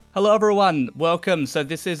Hello, everyone. Welcome. So,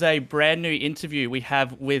 this is a brand new interview we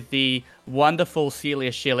have with the wonderful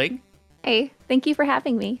Celia Schilling. Hey, thank you for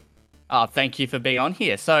having me. Thank you for being on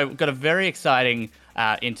here. So, we've got a very exciting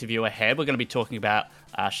interview ahead. We're going to be talking about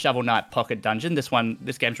Shovel Knight Pocket Dungeon. This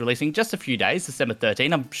game's releasing just a few days, December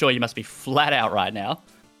 13th. I'm sure you must be flat out right now.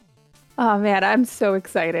 Oh man, I'm so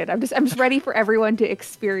excited. I'm just ready for everyone to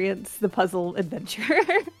experience the puzzle adventure.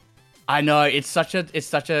 I know it's such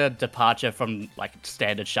a departure from like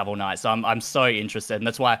standard Shovel Knight, so I'm so interested, and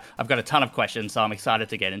that's why I've got a ton of questions. So I'm excited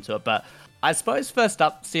to get into it. But I suppose first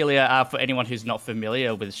up, Celia, for anyone who's not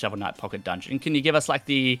familiar with Shovel Knight Pocket Dungeon, can you give us like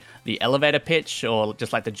the elevator pitch or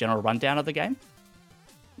just like the general rundown of the game?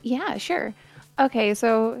 Yeah, sure. Okay,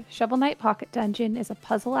 so Shovel Knight Pocket Dungeon is a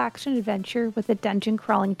puzzle action adventure with a dungeon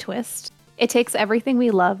crawling twist. It takes everything we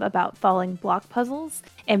love about falling block puzzles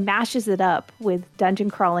and mashes it up with dungeon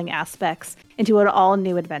crawling aspects into an all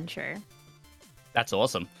new adventure. That's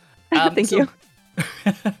awesome. Thank So,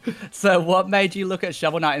 you. so what made you look at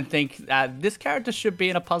Shovel Knight and think this character should be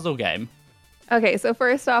in a puzzle game? Okay, so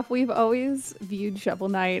first off, we've always viewed Shovel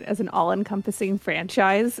Knight as an all-encompassing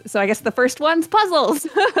franchise. So I guess the first one's puzzles.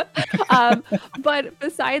 um, but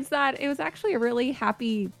besides that, it was actually a really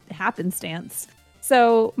happy happenstance.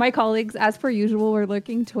 So my colleagues, as per usual, were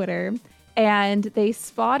looking Twitter, and they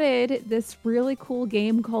spotted this really cool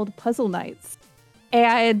game called Puzzle Knights.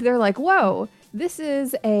 And they're like, "Whoa, this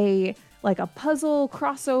is a puzzle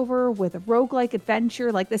crossover with a roguelike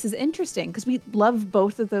adventure. Like this is interesting because we love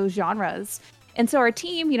both of those genres." And so our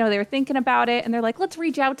team, they were thinking about it and they're like, let's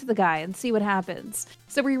reach out to the guy and see what happens.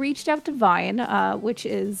 So we reached out to Vine, which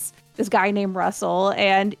is this guy named Russell,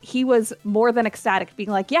 and he was more than ecstatic, being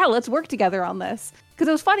like, yeah, let's work together on this. Because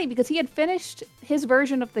it was funny because he had finished his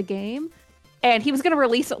version of the game and he was going to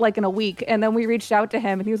release it like in a week. And then we reached out to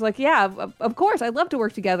him and he was like, yeah, of course, I'd love to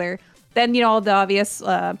work together. Then, all the obvious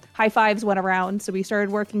high fives went around. So we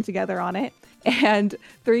started working together on it. And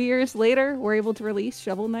 3 years later, we're able to release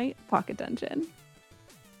Shovel Knight Pocket Dungeon.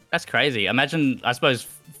 That's crazy. Imagine, I suppose,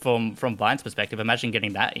 from Vine's perspective, imagine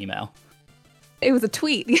getting that email. It was a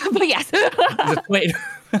tweet, but yes. Just wait,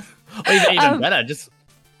 or even better, I just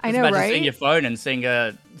know, imagine seeing right? your phone and seeing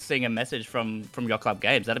a message from your club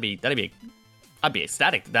games. I'd be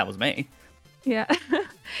ecstatic if that was me. Yeah.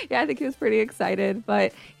 Yeah, I think he was pretty excited,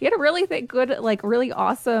 but he had a really good, really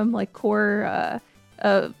awesome, core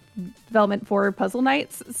development for Puzzle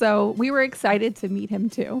Knights. So we were excited to meet him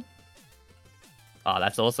too. Oh,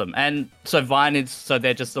 that's awesome. And so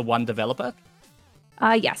they're just the one developer,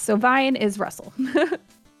 Yes. So Vine is Russell.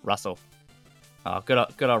 Russell. Oh, good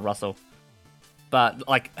old Russell. But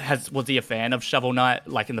like, was he a fan of Shovel Knight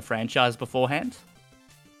like in the franchise beforehand?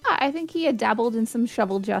 I think he had dabbled in some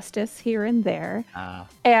shovel justice here and there. Ah,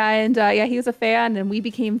 And yeah, he was a fan, and we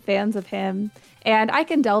became fans of him. And I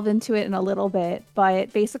can delve into it in a little bit,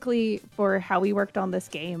 but basically, for how we worked on this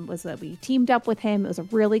game was that we teamed up with him. It was a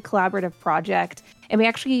really collaborative project, and we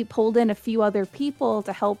actually pulled in a few other people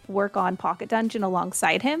to help work on Pocket Dungeon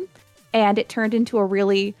alongside him. And it turned into a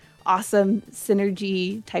really awesome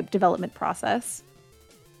synergy type development process.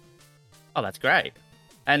 oh, that's great.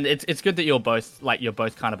 And it's good that you're both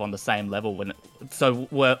kind of on the same level.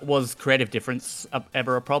 Was creative difference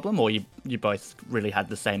ever a problem, or you both really had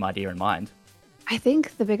the same idea in mind? I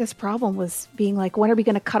think the biggest problem was being like, when are we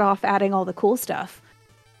going to cut off adding all the cool stuff?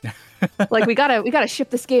 Like we gotta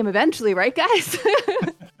ship this game eventually, right, guys?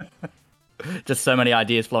 Just so many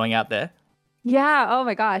ideas flowing out there. Yeah, oh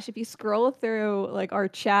my gosh, if you scroll through our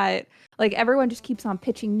chat, everyone just keeps on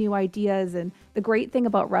pitching new ideas, and the great thing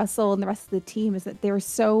about Russell and the rest of the team is that they're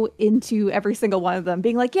so into every single one of them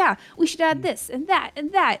being like, yeah, we should add this and that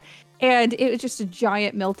and that. And it was just a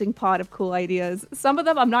giant melting pot of cool ideas. Some of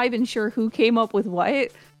them I'm not even sure who came up with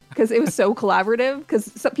what because it was so collaborative,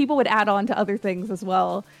 because some people would add on to other things as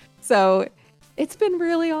well. So it's been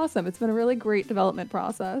really awesome. It's been a really great development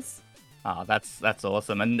process. Oh, that's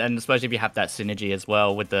awesome. And I suppose if you have that synergy as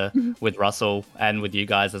well with the Mhm. with Russell and with you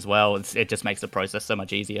guys as well, it just makes the process so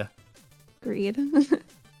much easier. Agreed.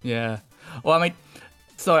 Yeah. Well, I mean,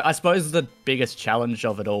 so I suppose the biggest challenge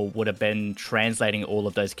of it all would have been translating all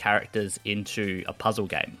of those characters into a puzzle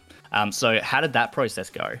game. So how did that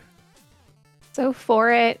process go? So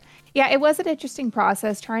for it, yeah, it was an interesting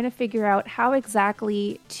process trying to figure out how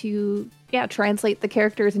exactly to translate the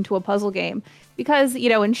characters into a puzzle game. Because,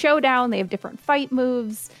 in Showdown, they have different fight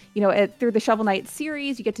moves. Through the Shovel Knight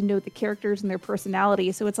series, you get to know the characters and their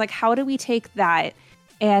personality. So it's like, how do we take that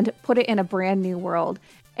and put it in a brand new world?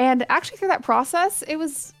 And actually, through that process, it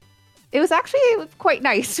was actually quite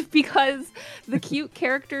nice because the cute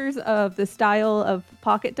characters of the style of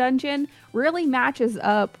Pocket Dungeon really matches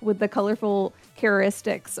up with the colorful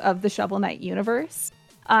heuristics of the Shovel Knight universe.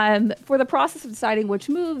 For the process of deciding which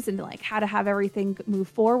moves and like how to have everything move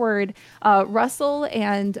forward, Russell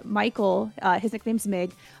and Michael, his nickname's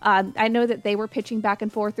Mig, I know that they were pitching back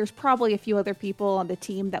and forth. There's probably a few other people on the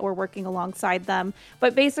team that were working alongside them,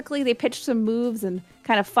 but basically they pitched some moves and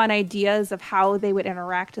kind of fun ideas of how they would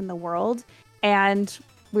interact in the world, and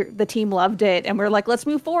the team loved it, and we're like, let's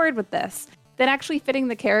move forward with this. Then actually fitting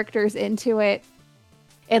the characters into it,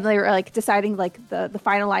 and they were like deciding like the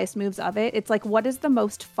finalized moves of it. It's like, what is the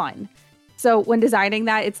most fun? So when designing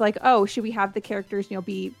that, it's like, oh, should we have the characters,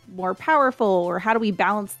 be more powerful, or how do we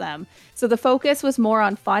balance them? So the focus was more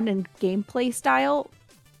on fun and gameplay style,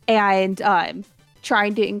 and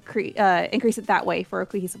trying to increase it that way for a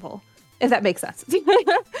cohesive whole, if that makes sense.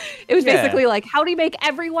 It was basically like, how do you make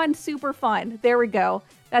everyone super fun? There we go.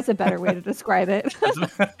 That's a better way to describe it.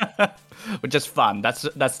 Just fun. That's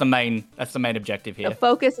the main objective here. The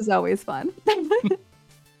focus is always fun.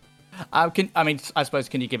 I suppose,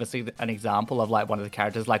 can you give us an example of like one of the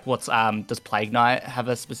characters? Like, does Plague Knight have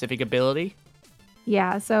a specific ability?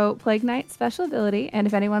 Yeah, so Plague Knight's special ability, and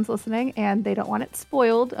if anyone's listening and they don't want it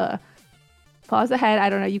spoiled, pause ahead. I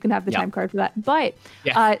don't know. You can have the time card for that. But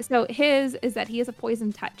so his is that he has a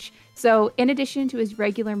poison touch. So in addition to his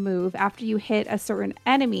regular move, after you hit a certain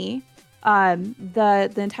enemy,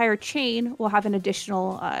 the entire chain will have an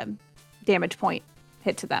additional damage point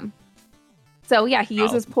hit to them. So yeah, he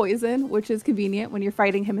uses poison, which is convenient when you're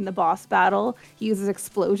fighting him in the boss battle. He uses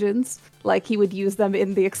explosions, like he would use them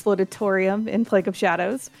in the Explodatorium in Plague of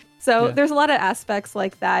Shadows. So there's a lot of aspects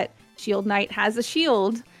like that. Shield Knight has a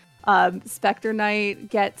shield. Spectre Knight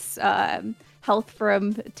gets health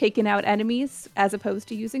from taking out enemies as opposed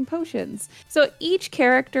to using potions. So each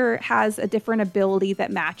character has a different ability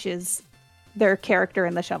that matches their character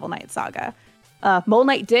in the Shovel Knight saga. Mole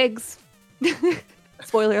Knight digs.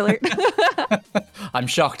 Spoiler alert. I'm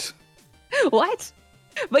shocked. What?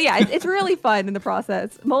 But yeah, it's really fun in the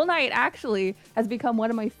process. Mole Knight actually has become one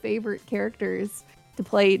of my favorite characters to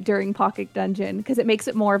play during Pocket Dungeon because it makes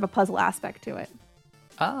it more of a puzzle aspect to it.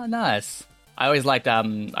 Oh, nice. I always liked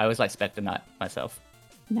Spectre Knight myself.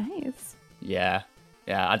 Nice. Yeah.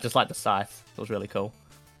 I just like the scythe. It was really cool.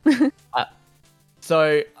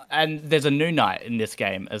 And there's a new knight in this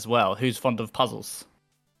game as well. Who's fond of puzzles?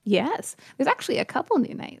 Yes, there's actually a couple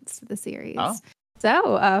new knights to the series. Oh.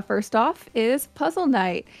 So first off is Puzzle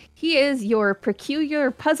Knight. He is your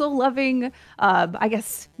peculiar puzzle-loving,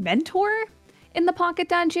 mentor in the Pocket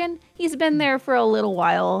Dungeon. He's been there for a little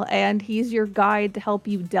while, and he's your guide to help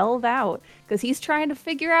you delve out, because he's trying to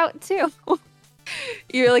figure out too.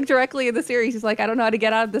 You're like directly in the series, he's like, I don't know how to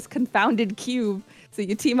get out of this confounded cube. So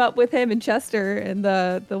you team up with him and Chester and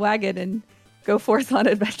the wagon and go forth on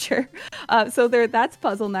adventure. That's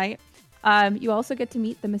Puzzle Knight. You also get to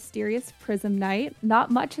meet the mysterious Prism Knight. Not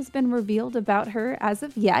much has been revealed about her as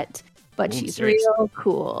of yet, but she's real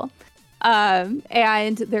cool.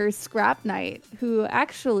 And there's Scrap Knight, who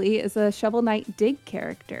actually is a Shovel Knight Dig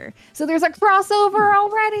character. So there's a crossover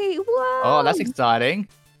already. Whoa! Oh, that's exciting.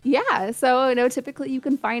 Yeah, so typically you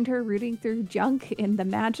can find her rooting through junk in the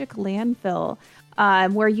Magic Landfill,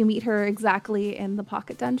 where you meet her exactly in the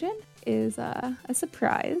Pocket Dungeon is a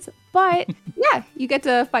surprise. But yeah, you get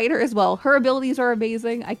to fight her as well. Her abilities are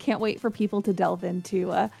amazing. I can't wait for people to delve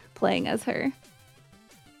into playing as her.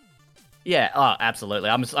 Yeah, absolutely.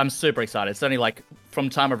 I'm super excited. It's only like, from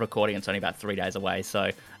time of recording, it's only about 3 days away, so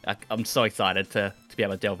I'm so excited to be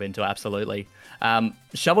able to delve into it, absolutely.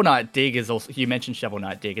 Shovel Knight Dig is also, you mentioned Shovel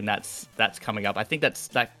Knight Dig, and that's coming up. I think that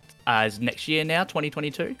is next year now,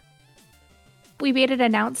 2022. We made an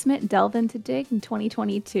announcement, Delve into Dig in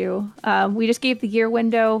 2022. We just gave the year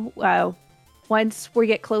window. Once we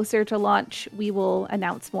get closer to launch, we will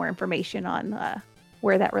announce more information on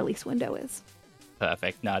where that release window is.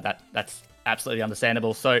 Perfect. No, that's absolutely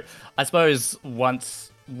understandable. So I suppose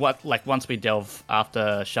once we delve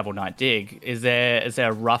after Shovel Knight Dig, is there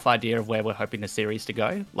a rough idea of where we're hoping the series to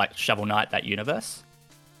go? Like Shovel Knight, that universe?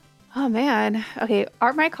 Oh man. Okay,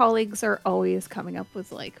 my colleagues are always coming up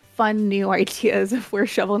with like fun new ideas of where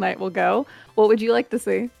Shovel Knight will go. What would you like to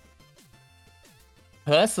see?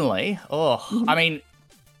 Personally, I mean,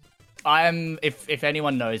 if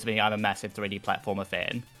anyone knows me, I'm a massive 3D platformer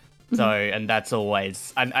fan. So, and that's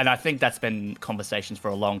always, and I think that's been conversations for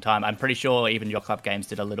a long time. I'm pretty sure even Yacht Club Games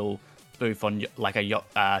did a little spoof on like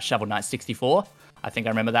a Shovel Knight 64. I think I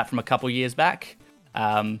remember that from a couple years back.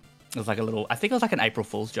 It was like I think it was like an April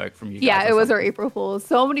Fool's joke from you guys. Yeah, it was our April Fool's.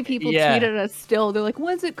 So many people tweeted us still. They're like,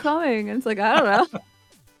 when's it coming? And it's like, I don't know.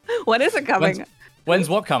 When is it coming? When's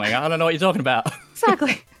what coming? I don't know what you're talking about.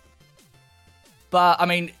 Exactly. But I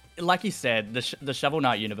mean, like you said, the Shovel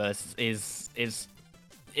Knight universe is is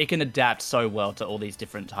it can adapt so well to all these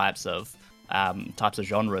different types of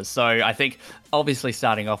genres. So I think obviously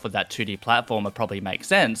starting off with that 2D platformer probably makes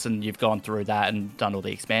sense, and you've gone through that and done all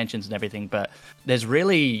the expansions and everything. But there's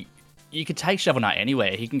really, you could take Shovel Knight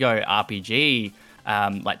anywhere. You can go RPG,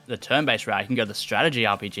 like the turn-based route. You can go the strategy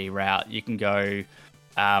RPG route. You can go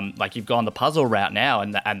like you've gone the puzzle route now,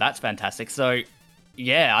 and that's fantastic. So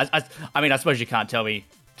yeah, I mean, I suppose you can't tell me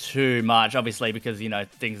too much, obviously, because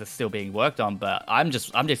things are still being worked on. But I'm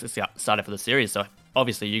just excited for the series. So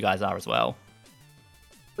obviously, you guys are as well.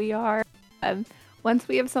 We are. Once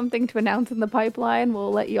we have something to announce in the pipeline,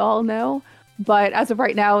 we'll let you all know. But as of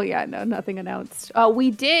right now, yeah, no, nothing announced.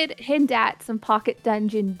 We did hint at some Pocket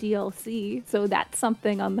Dungeon DLC, so that's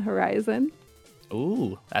something on the horizon.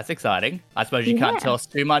 Ooh, that's exciting. I suppose you can't tell us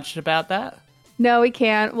too much about that? No, we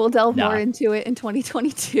can't. We'll delve more into it in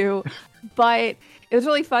 2022. But it was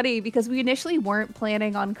really funny because we initially weren't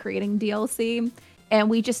planning on creating DLC, and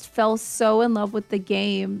we just fell so in love with the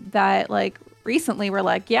game that, like, recently we're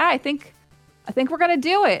like, yeah, I think we're gonna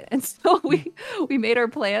do it. And so we made our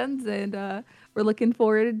plans, and we're looking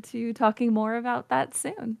forward to talking more about that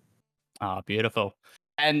soon. Oh, beautiful.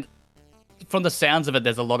 And from the sounds of it,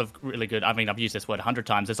 there's a lot of really good, I mean, I've used this word 100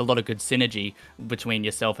 times, there's a lot of good synergy between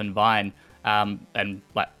yourself and Vine, and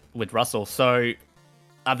like with Russell. So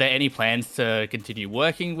are there any plans to continue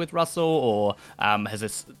working with Russell, or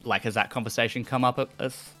has that conversation come up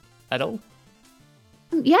at all?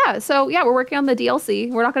 Yeah, so yeah, we're working on the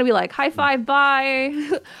DLC. We're not going to be like, high five, bye.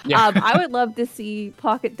 Yeah. I would love to see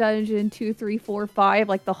Pocket Dungeon 2, 3, 4, 5,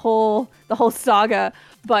 like the whole saga.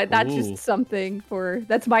 But that's just something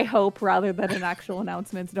that's my hope rather than an actual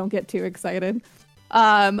announcement. So don't get too excited.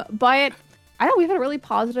 But I know we've had a really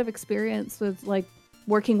positive experience with like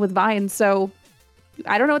working with Vine. So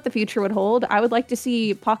I don't know what the future would hold. I would like to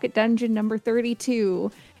see Pocket Dungeon number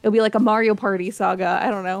 32. It'll be like a Mario Party saga.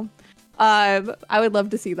 I don't know. I would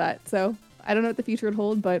love to see that. So I don't know what the future would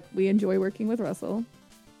hold, but we enjoy working with Russell.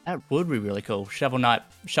 That would be really cool. Shovel Knight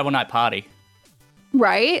Party.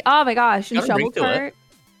 Right? Oh my gosh. And Shovel Kart.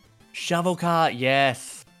 Shovel Kart,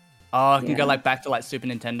 yes. Oh, I can go like back to like Super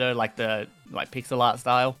Nintendo, like the pixel art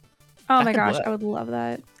style. Oh my gosh, I would love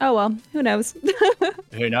that. Oh well, who knows?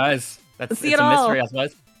 Who knows? It's a mystery, I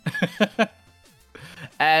suppose.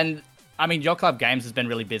 And I mean, Yacht Club Games has been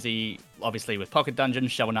really busy, obviously, with Pocket Dungeon,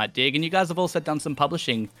 Shovel Knight Dig, and you guys have also done some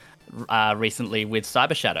publishing recently with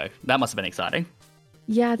Cyber Shadow. That must have been exciting.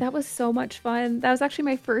 Yeah, that was so much fun. That was actually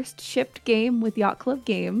my first shipped game with Yacht Club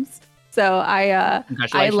Games. So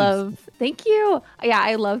thank you. Yeah,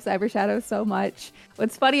 I love Cyber Shadow so much.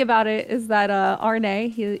 What's funny about it is that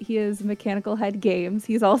Arne, he is Mechanical Head Games.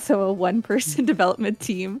 He's also a one-person development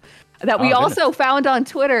team that we also found on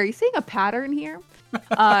Twitter. You seeing a pattern here?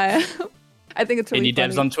 I think it's really funny. Indie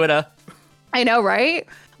devs on Twitter. I know, right?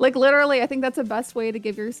 Like literally, I think that's the best way to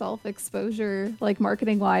give yourself exposure, like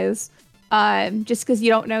marketing wise. Just because you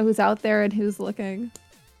don't know who's out there and who's looking.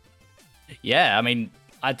 Yeah, I mean,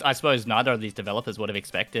 I suppose neither of these developers would have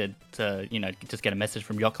expected to, just get a message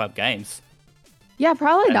from Yacht Club Games. Yeah,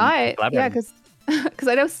 probably not. Yeah, because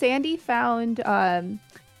I know Sandy found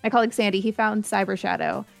my colleague Sandy. He found Cyber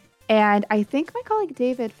Shadow. And I think my colleague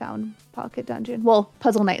David found Pocket Dungeon. Well,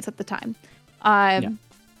 Puzzle Knights at the time.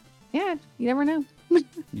 Yeah, you never know. You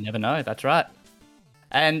never know. That's right.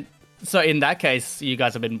 And so in that case, you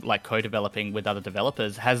guys have been like co-developing with other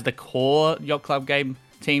developers. Has the core Yacht Club game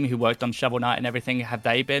team who worked on Shovel Knight and everything, have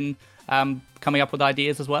they been coming up with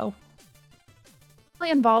ideas as well?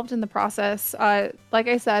 Involved in the process. Like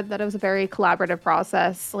I said, that it was a very collaborative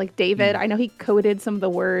process. Like David, I know he coded some of the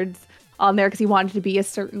words on there because he wanted to be a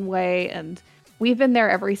certain way, and we've been there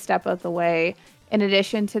every step of the way. In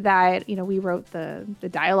addition to that, we wrote the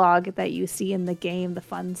dialogue that you see in the game, the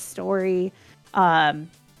fun story, the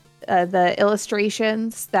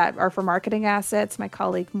illustrations that are for marketing assets. My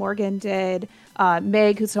colleague Morgan did.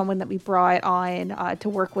 Meg, who's someone that we brought on to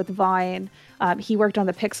work with Vine. He worked on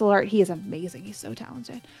the pixel art. He is amazing. He's so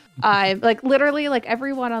talented. Like literally, like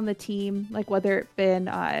everyone on the team, like whether it been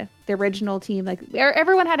the original team, like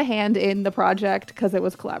everyone had a hand in the project because it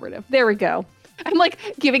was collaborative. There we go. I'm like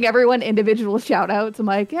giving everyone individual shout outs. I'm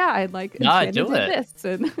like, yeah, I'd like did this,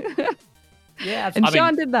 and yeah, and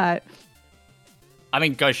Sean did that. I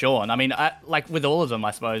mean, go Sean. I mean, like with all of them, I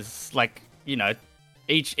suppose, like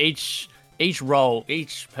each role,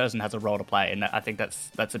 each person has a role to play, and I think that's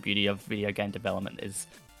the beauty of video game development is,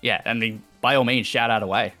 I mean, by all means, shout out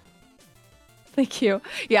away. Thank you.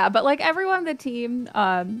 Yeah, but like everyone on the team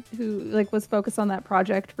who like was focused on that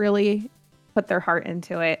project really put their heart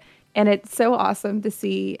into it, and it's so awesome to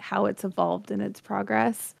see how it's evolved in its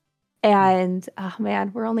progress. And oh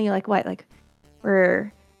man, we're only like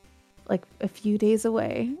We're like a few days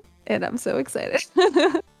away, and I'm so excited.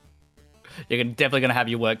 You're definitely going to have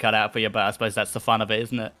your work cut out for you, but I suppose that's the fun of it,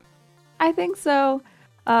 isn't it? I think so.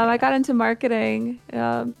 I got into marketing.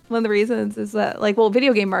 One of the reasons is that,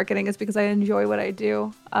 video game marketing is because I enjoy what I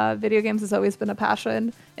do. Video games has always been a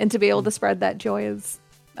passion, and to be able to spread that joy is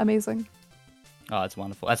amazing. Oh, it's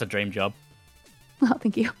wonderful. That's a dream job. Oh,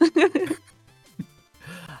 thank you.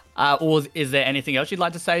 Or is there anything else you'd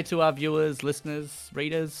like to say to our viewers, listeners,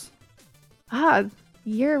 readers?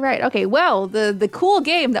 You're right. Okay, well, the cool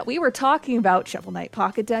game that we were talking about, Shovel Knight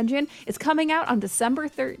Pocket Dungeon, is coming out on December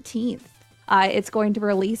 13th. It's going to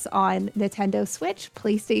release on Nintendo Switch,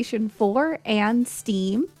 PlayStation 4, and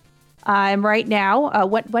Steam. Right now,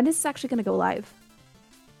 when is this actually going to go live?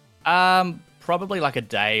 Probably like a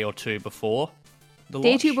day or two before the launch.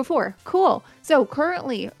 Day two before. Cool. So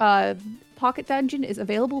currently, Pocket Dungeon is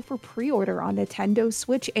available for pre-order on Nintendo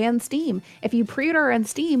Switch and Steam. If you pre-order on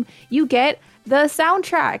Steam, you get the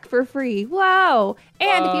soundtrack for free. Wow!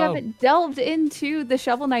 And if you haven't delved into the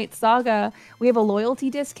Shovel Knight saga, we have a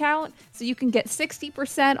loyalty discount, so you can get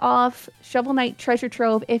 60% off Shovel Knight Treasure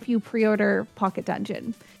Trove if you pre-order Pocket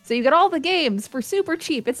Dungeon. So you get all the games for super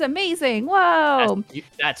cheap. It's amazing. Whoa!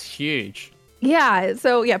 That's huge. Yeah,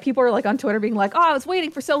 so yeah, people are like on Twitter being like, oh, I was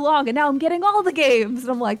waiting for so long and now I'm getting all the games.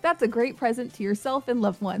 And I'm like, that's a great present to yourself and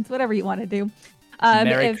loved ones, whatever you want to do.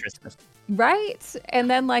 Merry Christmas. Right.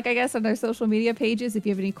 And then I guess on our social media pages, if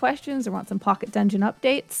you have any questions or want some Pocket Dungeon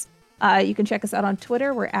updates, you can check us out on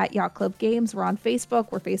Twitter. We're at Yacht Club Games. We're on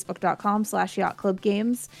Facebook. We're facebook.com/Yacht Club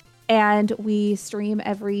Games. And we stream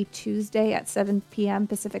every Tuesday at 7 p.m.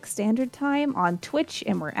 Pacific Standard Time on Twitch,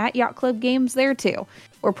 and we're at Yacht Club Games there too.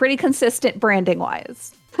 We're pretty consistent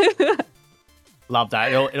branding-wise. Love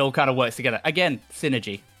that. It all kind of works together. Again,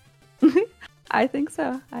 synergy. I think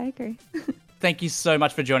so. I agree. Thank you so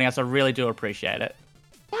much for joining us. I really do appreciate it.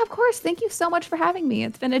 Yeah, of course. Thank you so much for having me.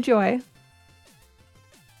 It's been a joy.